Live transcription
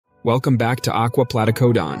Welcome back to Aqua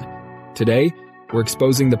Platycodon. Today, we're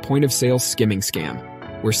exposing the point-of-sale skimming scam,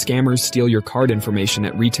 where scammers steal your card information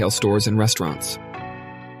at retail stores and restaurants.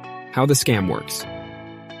 How the scam works.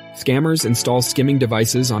 Scammers install skimming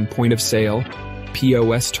devices on point-of-sale,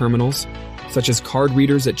 POS terminals, such as card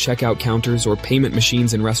readers at checkout counters or payment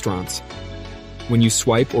machines in restaurants. When you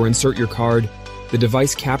swipe or insert your card, the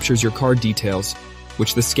device captures your card details,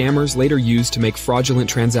 which the scammers later use to make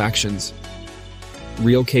fraudulent transactions.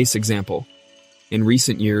 Real case example. In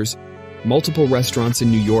recent years, multiple restaurants in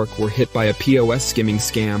New York were hit by a POS skimming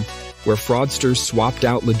scam where fraudsters swapped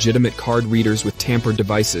out legitimate card readers with tampered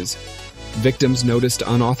devices. Victims noticed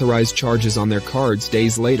unauthorized charges on their cards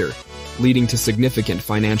days later, leading to significant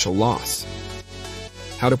financial loss.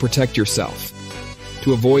 How to protect yourself.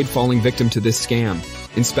 To avoid falling victim to this scam,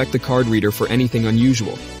 inspect the card reader for anything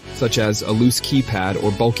unusual, such as a loose keypad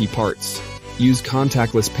or bulky parts. Use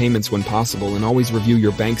contactless payments when possible and always review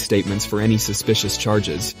your bank statements for any suspicious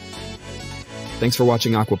charges. Thanks for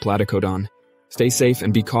watching Aqua Platycodon. Stay safe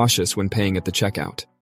and be cautious when paying at the checkout.